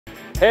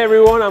Hey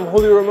everyone, I'm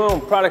Julio Ramon,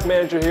 product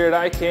manager here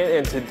at Ikan,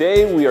 and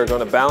today we are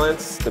going to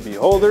balance the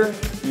Beholder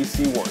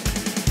EC1.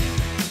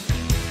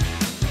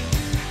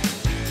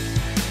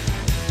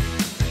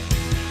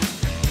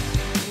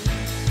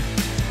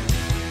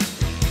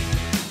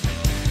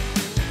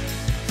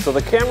 So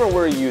the camera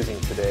we're using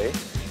today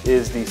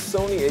is the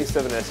Sony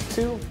a7S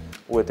II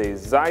with a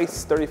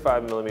Zeiss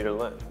 35mm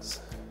lens.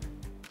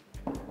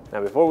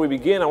 Now before we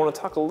begin, I want to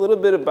talk a little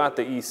bit about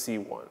the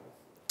EC1.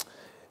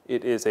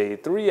 It is a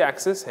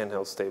 3-axis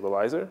handheld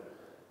stabilizer.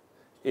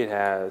 It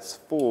has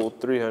full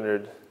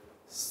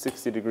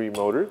 360-degree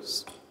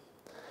motors.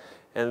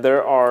 And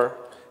there are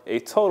a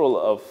total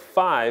of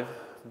 5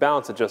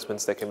 balance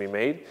adjustments that can be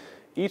made,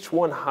 each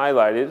one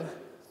highlighted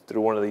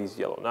through one of these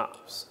yellow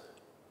knobs.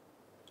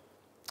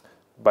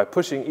 By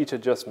pushing each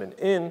adjustment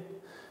in,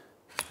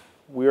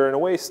 we are in a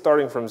way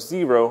starting from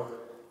 0,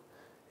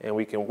 and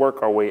we can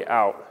work our way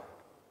out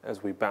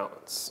as we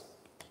balance.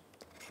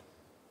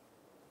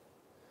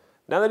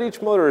 Now that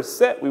each motor is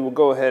set, we will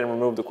go ahead and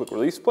remove the quick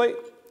release plate.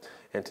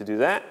 And to do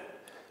that,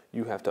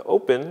 you have to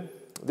open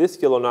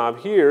this yellow knob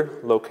here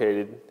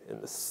located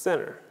in the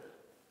center.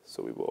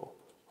 So we will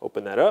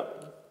open that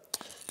up.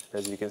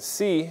 As you can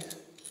see,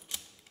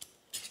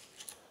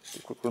 the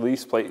quick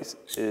release plate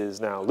is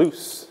now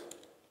loose.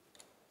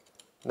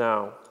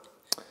 Now,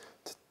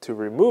 to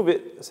remove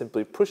it,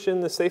 simply push in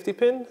the safety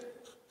pin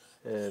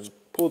and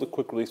pull the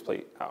quick release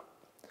plate out.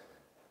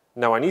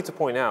 Now I need to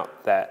point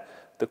out that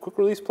the quick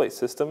release plate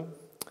system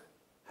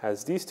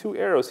has these 2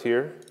 arrows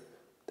here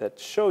that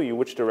show you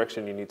which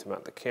direction you need to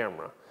mount the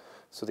camera.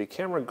 So the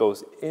camera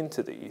goes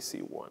into the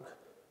EC1.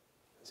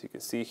 As you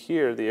can see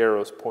here, the arrow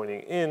is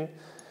pointing in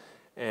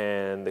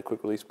and the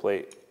quick release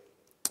plate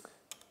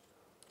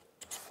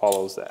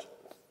follows that.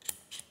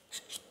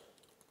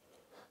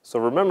 So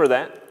remember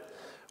that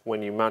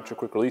when you mount your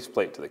quick release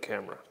plate to the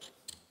camera.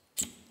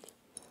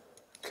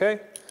 Okay,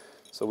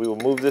 so we will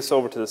move this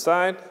over to the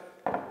side.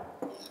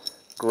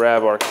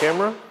 Grab our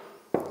camera.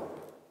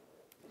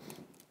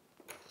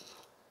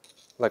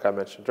 Like I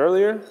mentioned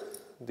earlier,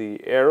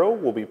 the arrow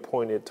will be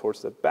pointed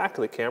towards the back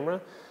of the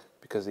camera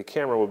because the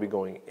camera will be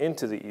going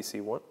into the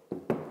EC1.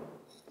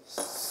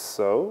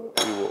 So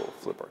we will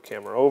flip our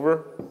camera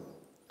over.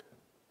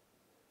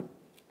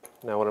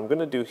 Now what I'm going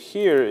to do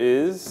here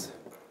is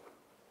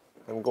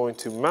I'm going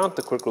to mount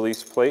the quick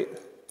release plate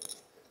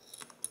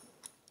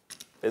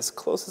as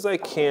close as I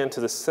can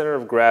to the center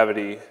of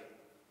gravity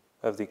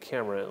of the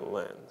camera and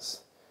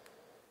lens.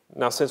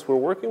 Now since we're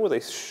working with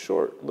a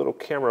short little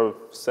camera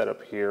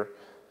setup here,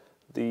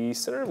 the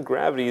center of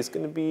gravity is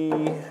going to be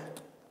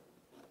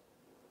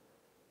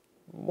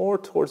more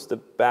towards the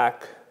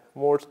back,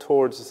 more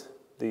towards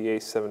the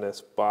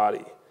A7S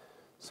body.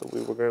 So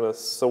we're going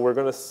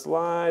to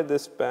slide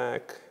this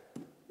back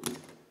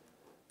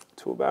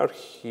to about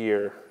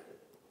here.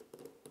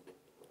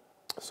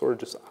 Sort of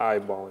just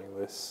eyeballing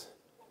this.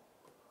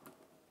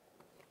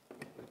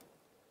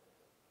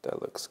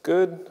 That looks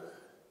good.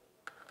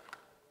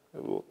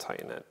 We'll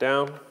tighten that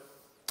down.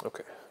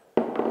 Okay.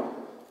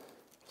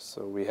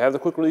 So we have the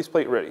quick release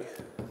plate ready.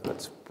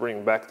 Let's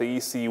bring back the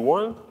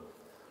EC1.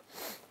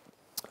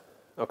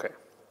 Okay.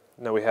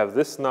 Now we have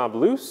this knob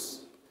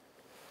loose.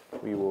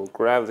 We will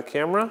grab the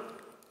camera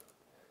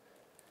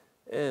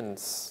and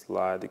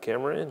slide the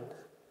camera in.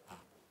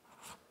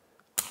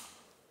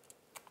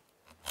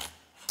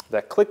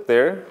 That click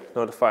there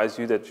notifies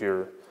you that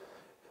you're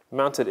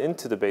mounted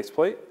into the base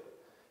plate.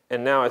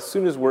 And now as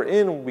soon as we're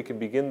in, we can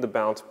begin the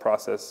balance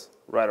process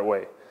right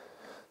away.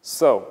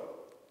 So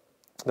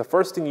the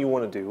first thing you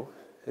want to do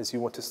is you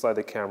want to slide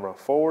the camera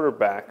forward or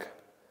back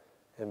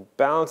and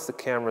balance the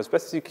camera as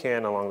best as you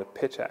can along the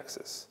pitch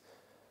axis.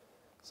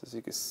 So as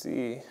you can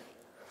see,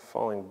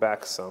 falling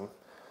back some.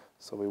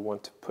 So we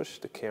want to push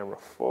the camera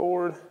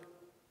forward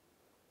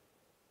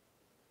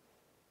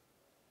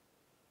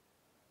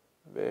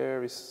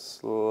very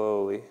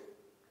slowly.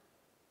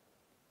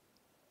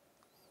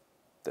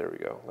 There we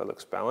go, that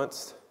looks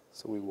balanced.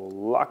 So we will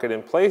lock it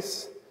in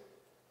place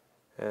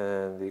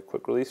and the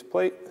quick release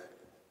plate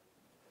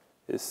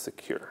is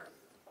secure.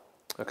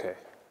 Okay,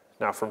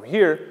 now from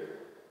here,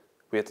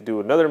 we have to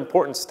do another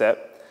important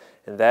step,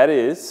 and that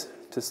is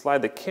to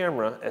slide the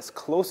camera as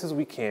close as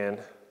we can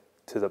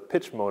to the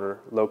pitch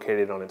motor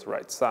located on its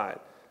right side.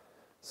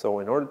 So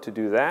in order to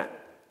do that,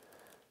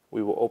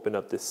 we will open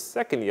up this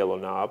second yellow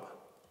knob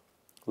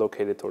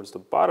located towards the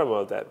bottom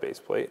of that base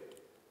plate.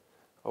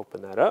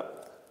 Open that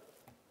up.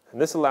 And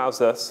this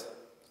allows us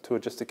to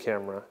adjust the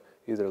camera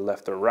either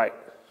left or right.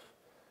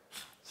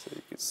 So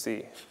you can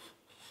see.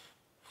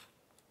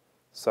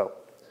 So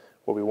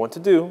what we want to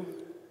do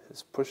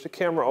is push the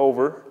camera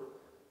over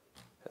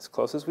as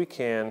close as we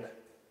can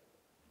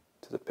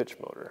to the pitch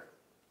motor.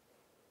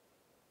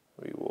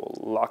 We will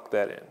lock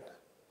that in.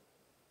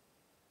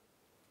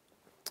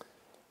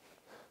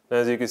 Now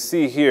as you can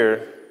see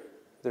here,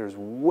 there's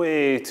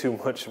way too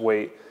much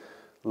weight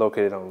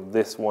located on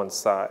this one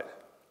side.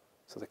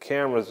 So the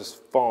camera is just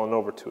falling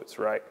over to its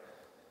right.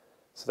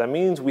 So that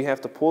means we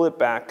have to pull it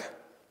back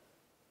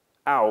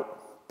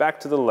out, back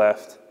to the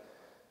left,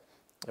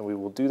 And we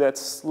will do that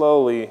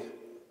slowly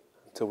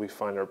until we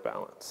find our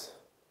balance.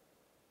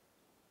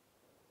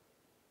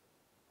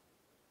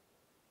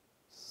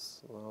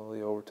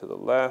 Slowly over to the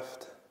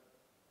left.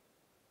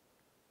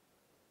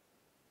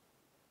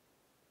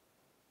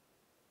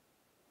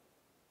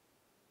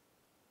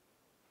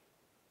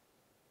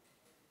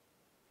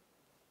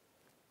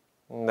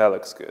 And that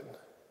looks good.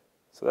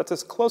 So that's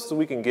as close as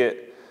we can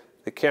get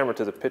the camera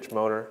to the pitch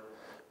motor,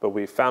 but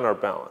we found our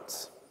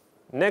balance.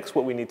 Next,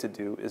 what we need to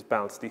do is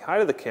balance the height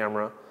of the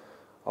camera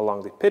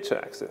along the pitch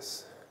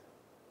axis.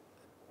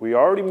 We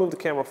already moved the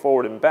camera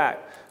forward and back,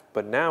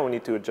 but now we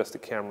need to adjust the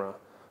camera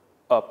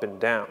up and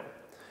down.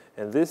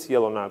 And this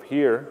yellow knob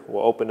here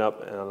will open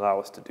up and allow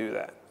us to do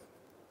that.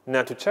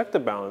 Now to check the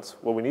balance,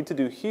 what we need to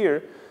do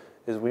here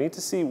is we need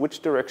to see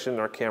which direction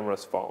our camera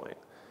is falling.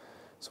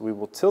 So we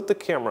will tilt the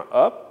camera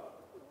up,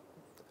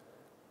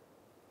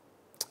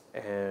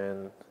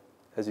 and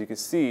as you can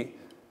see,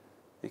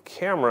 the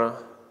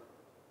camera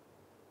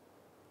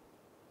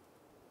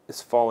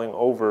is falling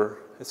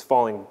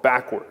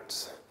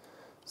backwards.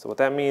 So what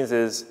that means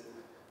is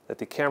that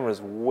the camera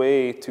is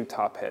way too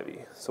top heavy.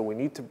 So we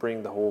need to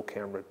bring the whole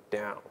camera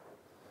down.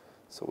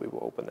 So we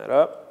will open that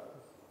up,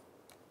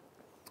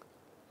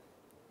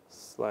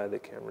 slide the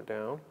camera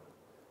down.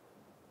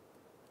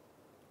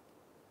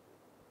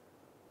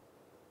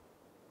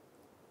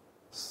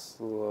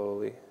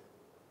 Slowly.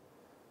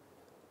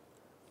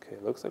 Okay,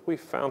 looks like we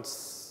found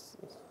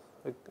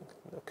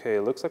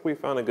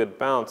a good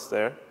balance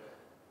there.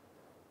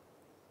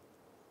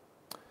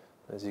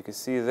 As you can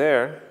see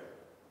there,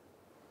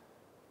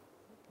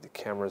 the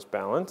camera is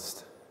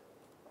balanced.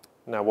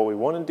 Now what we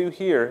want to do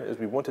here is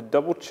we want to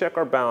double check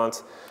our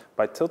balance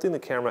by tilting the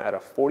camera at a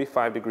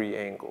 45-degree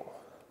angle.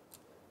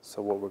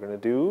 So what we're going to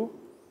do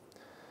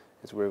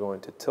is we're going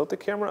to tilt the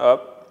camera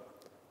up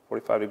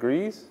 45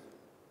 degrees,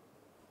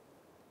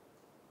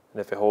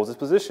 and if it holds its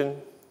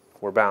position,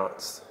 we're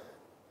balanced.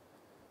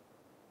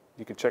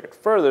 You can check it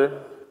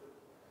further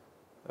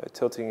by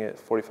tilting it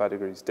 45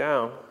 degrees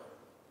down,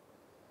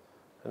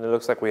 and it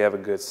looks like we have a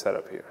good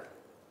setup here.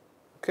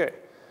 Okay,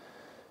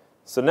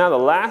 so now the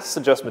last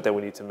adjustment that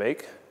we need to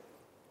make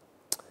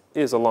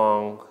is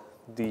along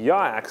the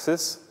yaw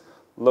axis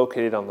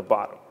located on the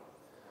bottom.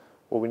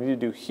 What we need to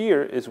do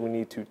here is we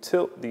need to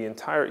tilt the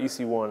entire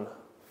EC1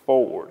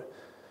 forward.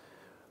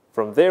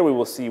 From there we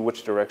will see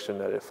which direction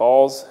that it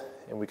falls,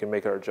 and we can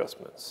make our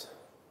adjustments.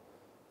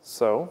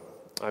 So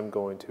I'm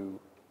going to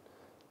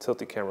tilt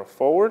the camera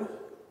forward.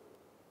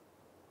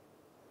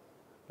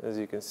 As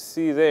you can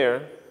see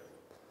there,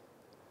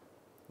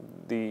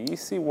 the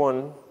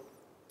EC1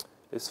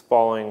 is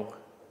falling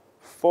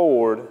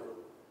forward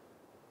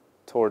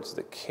towards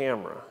the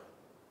camera.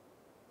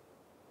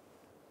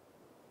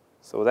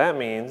 So what that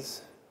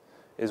means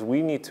is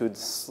we need to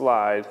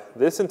slide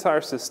this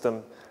entire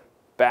system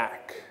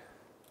back.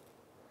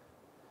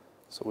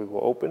 So we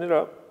will open it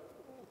up,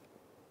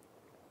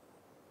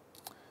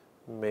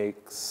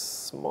 make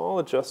small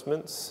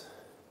adjustments,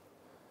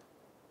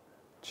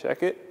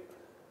 check it.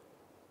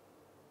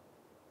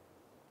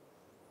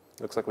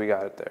 Looks like we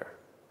got it there.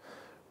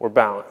 We're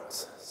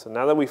balanced. So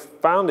now that we've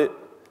found it,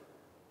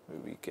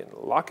 we can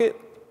lock it,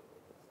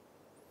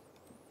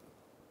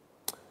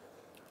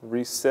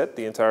 reset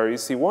the entire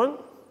EC1,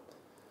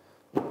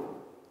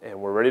 and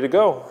we're ready to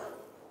go.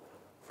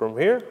 From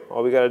here,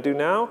 all we got to do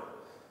now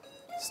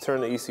is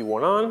turn the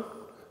EC1 on,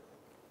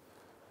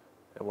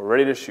 and we're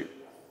ready to shoot.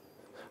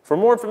 For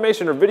more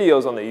information or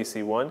videos on the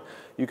EC1,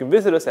 you can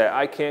visit us at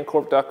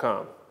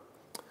ikancorp.com.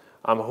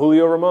 I'm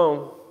Julio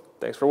Ramon.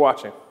 Thanks for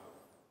watching.